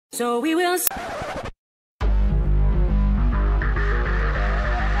So we will.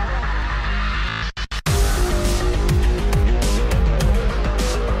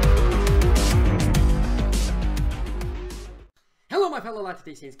 Hello my fellow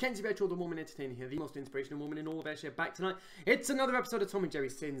Latter-day Saints, Kenzie Virtual, the woman entertaining here, the most inspirational woman in all of Ayrshire, back tonight. It's another episode of Tom and Jerry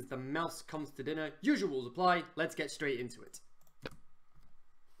Sins, The Mouse Comes to Dinner. Usual rules apply, let's get straight into it.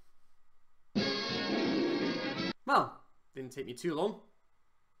 Well, didn't take me too long.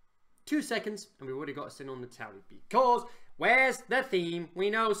 2 seconds, and we've already got a sin on the tally, because where's the theme?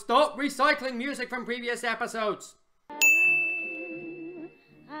 We know, stop recycling music from previous episodes. I've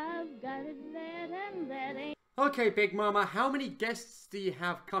got it bad and that ain't. Okay, Big Mama, how many guests do you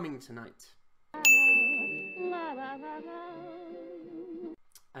have coming tonight? La, la, la, la.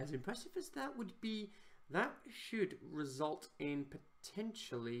 As impressive as that would be, that should result in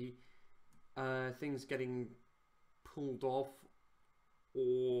potentially things getting pulled off,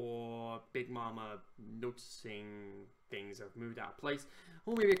 or Big Mama noticing things have moved out of place,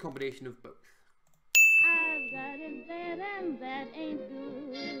 or maybe a combination of both. I've got it bad and that ain't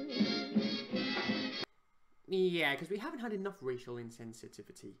good. Yeah, because we haven't had enough racial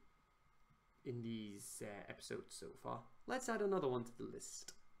insensitivity in these episodes so far. Let's add another one to the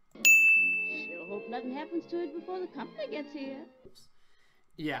list. Sure hope nothing happens to it before the company gets here. Oops.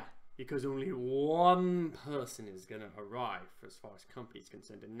 Yeah, because only one person is going to arrive as far as company is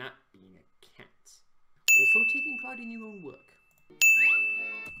concerned, and that being a cat. Also taking pride in your own work.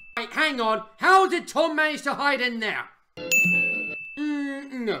 Right, hang on. How did Tom manage to hide in there?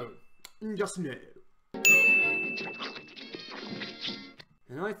 No. Just no.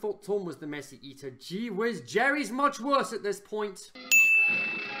 And I thought Tom was the messy eater. Gee whiz, Jerry's much worse at this point.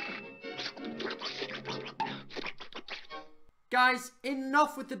 Guys,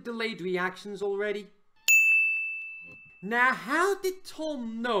 enough with the delayed reactions already. Now, how did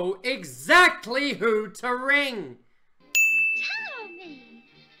Tom know exactly who to ring? Tommy!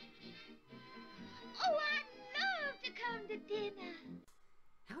 Oh, I'd love to come to dinner.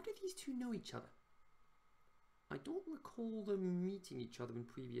 How did these two know each other? I don't recall them meeting each other in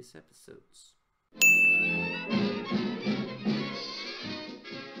previous episodes.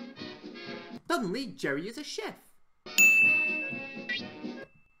 Suddenly, Jerry is a chef.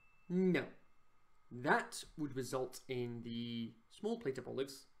 No. That would result in the small plate of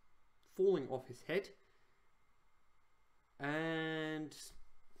olives falling off his head. And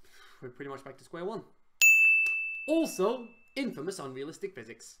we're pretty much back to square one. Also, infamous unrealistic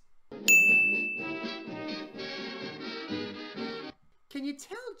physics. Can you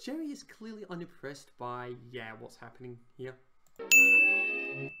tell Jerry is clearly unimpressed by, what's happening here?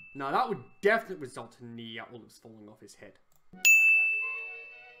 Now that would definitely result in the olives falling off his head.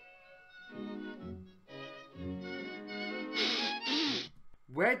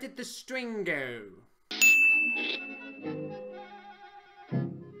 Where did the string go?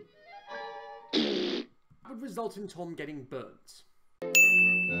 That would result in Tom getting burnt.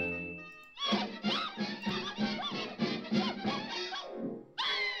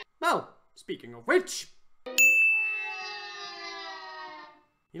 Well, speaking of which,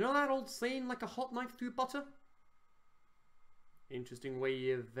 you know that old saying, like a hot knife through butter? Interesting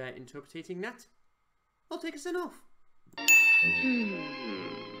way of interpreting that. I'll take a sin off.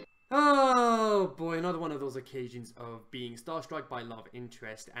 Oh boy, another one of those occasions of being starstruck by love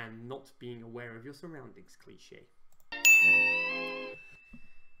interest and not being aware of your surroundings cliche.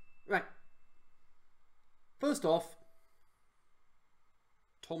 Right. First off,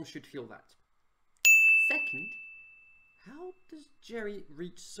 Tom should feel that. Second, how does Jerry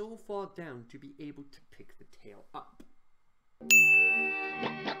reach so far down to be able to pick the tail up?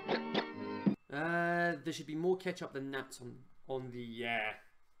 There should be more ketchup than that on the,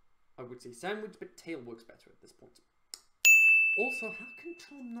 I would say sandwich, but tail works better at this point. Also, how can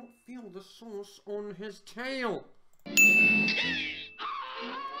Tom not feel the sauce on his tail?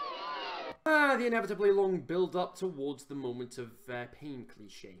 The inevitably long build-up towards the moment of pain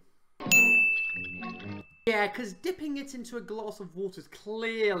cliche. Yeah, because dipping it into a glass of water is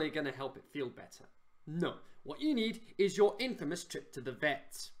clearly going to help it feel better. No, what you need is your infamous trip to the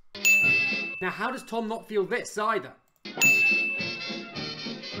vet. Now, how does Tom not feel this either?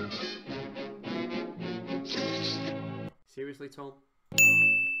 Seriously, Tom?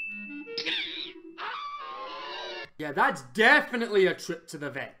 Yeah, that's definitely a trip to the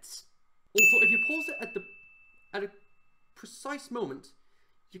vet. Also, if you pause it at a precise moment,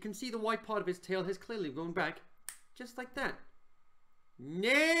 you can see the white part of his tail has clearly grown back, just like that.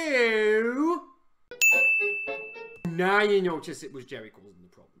 No! Now you notice it was Jerry causing the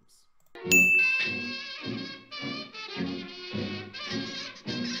problems.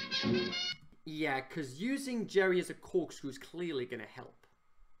 Yeah, because using Jerry as a corkscrew is clearly going to help.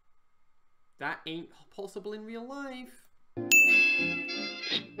 That ain't possible in real life.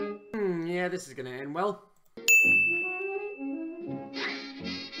 Yeah, this is going to end well.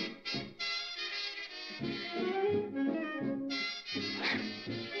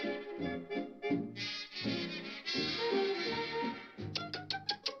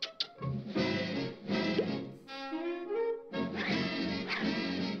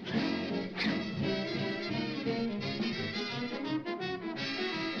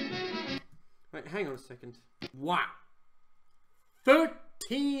 Right, hang on a second. Wow.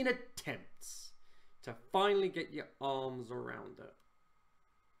 13 attempts to finally get your arms around her.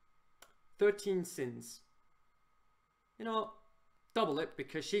 13 sins. You know, double it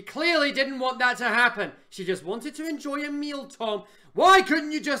because she clearly didn't want that to happen. She just wanted to enjoy a meal, Tom. Why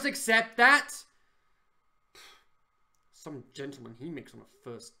couldn't you just accept that? Some gentleman he makes on a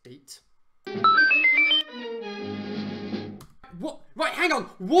first date. What? Right, hang on.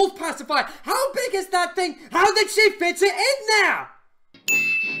 Wolf pacifier. How big is that thing? How did she fit it in there?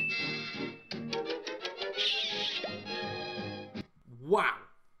 Wow.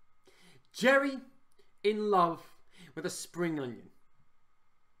 Jerry in love with a spring onion.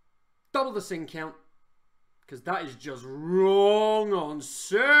 Double the sin count. Because that is just wrong on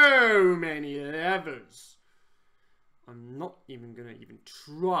so many levels. I'm not even going to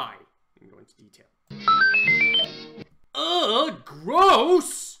try and go into detail. Ugh,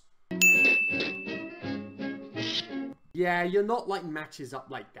 gross! Yeah, you're not lighting matches up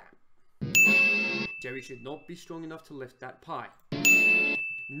like that. Jerry should not be strong enough to lift that pie.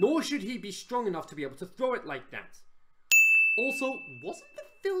 Nor should he be strong enough to be able to throw it like that. Also, wasn't the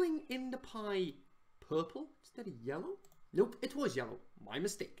filling in the pie purple instead of yellow? Nope, it was yellow. My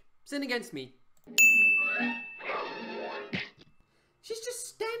mistake. Sin against me. She's just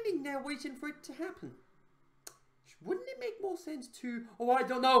standing there waiting for it to happen. Wouldn't it make more sense to, oh, I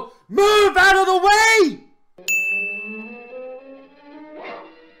don't know, move out of the way?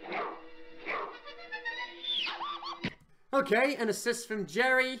 Okay, an assist from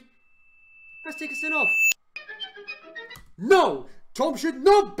Jerry. Let's take a sin off. No! Tom should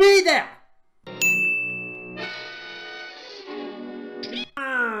not be there!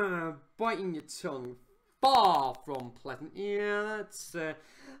 Biting your tongue. Far from pleasant. Yeah, that's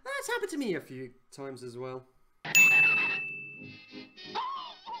happened to me a few times as well.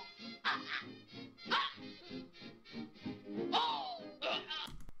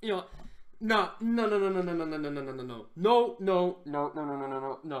 You know, no,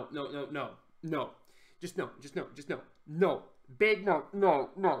 just no, big no,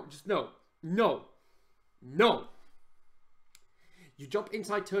 just no. You jump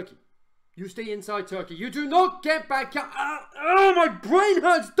inside turkey. You stay inside turkey. You do not get back out. Oh, my brain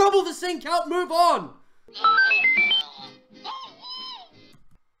hurts. Double the sink out. Move on.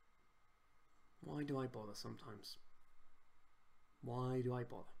 Why do I bother sometimes? Why do I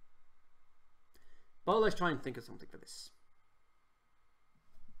bother? But let's try and think of something for this.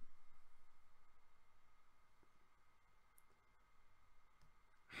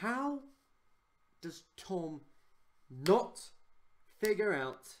 How does Tom not figure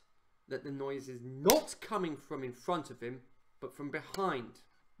out that the noise is not coming from in front of him, but from behind?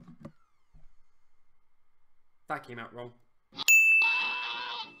 That came out wrong.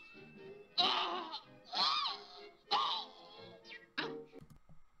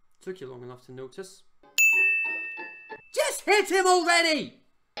 Took you long enough to notice. Just hit him already!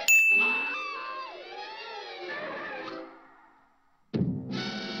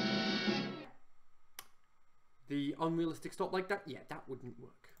 The unrealistic stop like that? Yeah, that wouldn't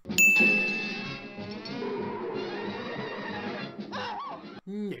work.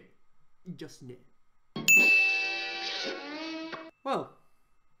 No. Just no. Well.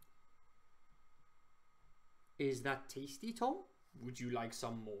 Is that tasty, Tom? Would you like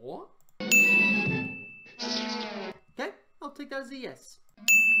some more? Okay, I'll take that as a yes.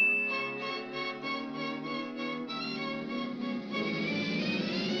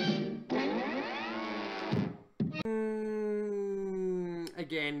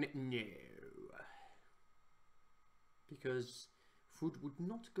 Again, no. Because food would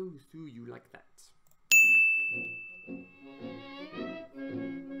not go through you like that.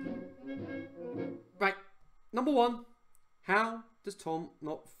 Right, number one. How does Tom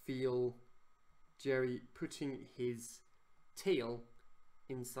not feel Jerry putting his tail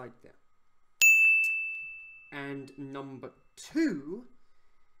inside there? And number two,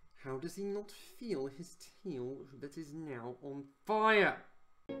 how does he not feel his tail that is now on fire?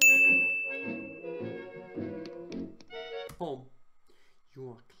 Tom, you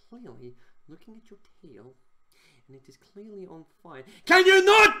are clearly looking at your tail, and it is clearly on fire. Can you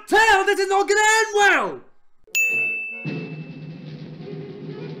not tell this is not going to end well?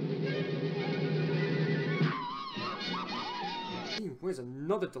 Where's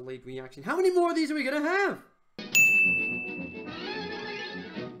another delayed reaction? How many more of these are we going to have?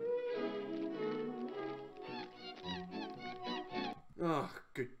 Oh,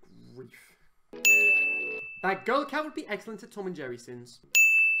 good grief. That girl cat would be excellent at Tom and Jerry sins.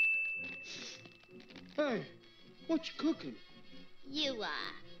 Hey, what you cooking? You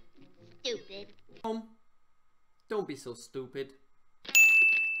are stupid. Tom, don't be so stupid.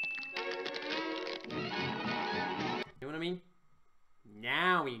 You know what I mean?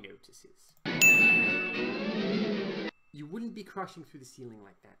 Now he notices. You wouldn't be crashing through the ceiling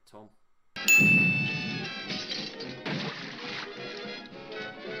like that, Tom.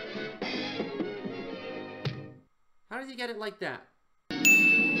 How did you get it like that?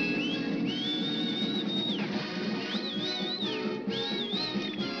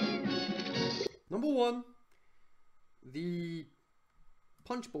 Number one, the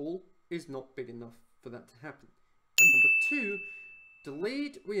punch bowl is not big enough for that to happen. And number two,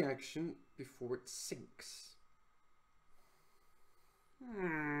 delayed reaction before it sinks.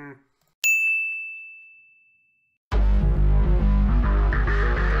 Ah,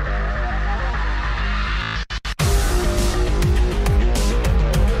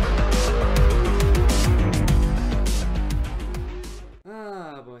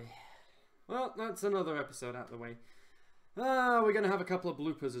 boy. Well, that's another episode out of the way. We're going to have a couple of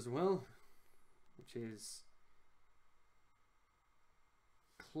bloopers as well, which is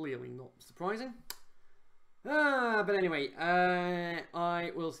clearly not surprising. But anyway,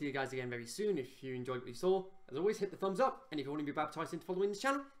 I will see you guys again very soon. If you enjoyed what you saw, as always, hit the thumbs up. And if you want to be baptized into following this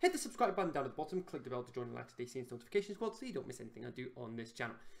channel, hit the subscribe button down at the bottom. Click the bell to join the Latter-day Saints notification squad so you don't miss anything I do on this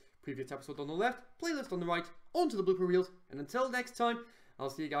channel. Previous episode on the left, playlist on the right, onto the blooper reels. And until next time, I'll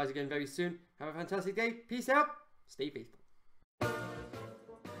see you guys again very soon. Have a fantastic day. Peace out. Stay faithful.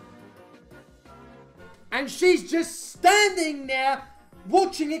 And she's just standing there,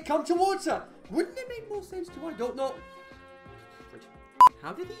 watching it come towards her. Wouldn't it make more sense to, I don't know.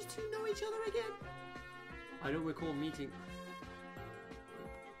 How do these two know each other again? I don't recall meeting.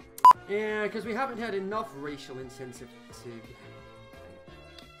 Yeah, because we haven't had enough racial insensitivity.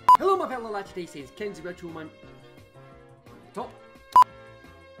 Hello, my fellow Latter-day Saints. Ken's Retro Man. Top.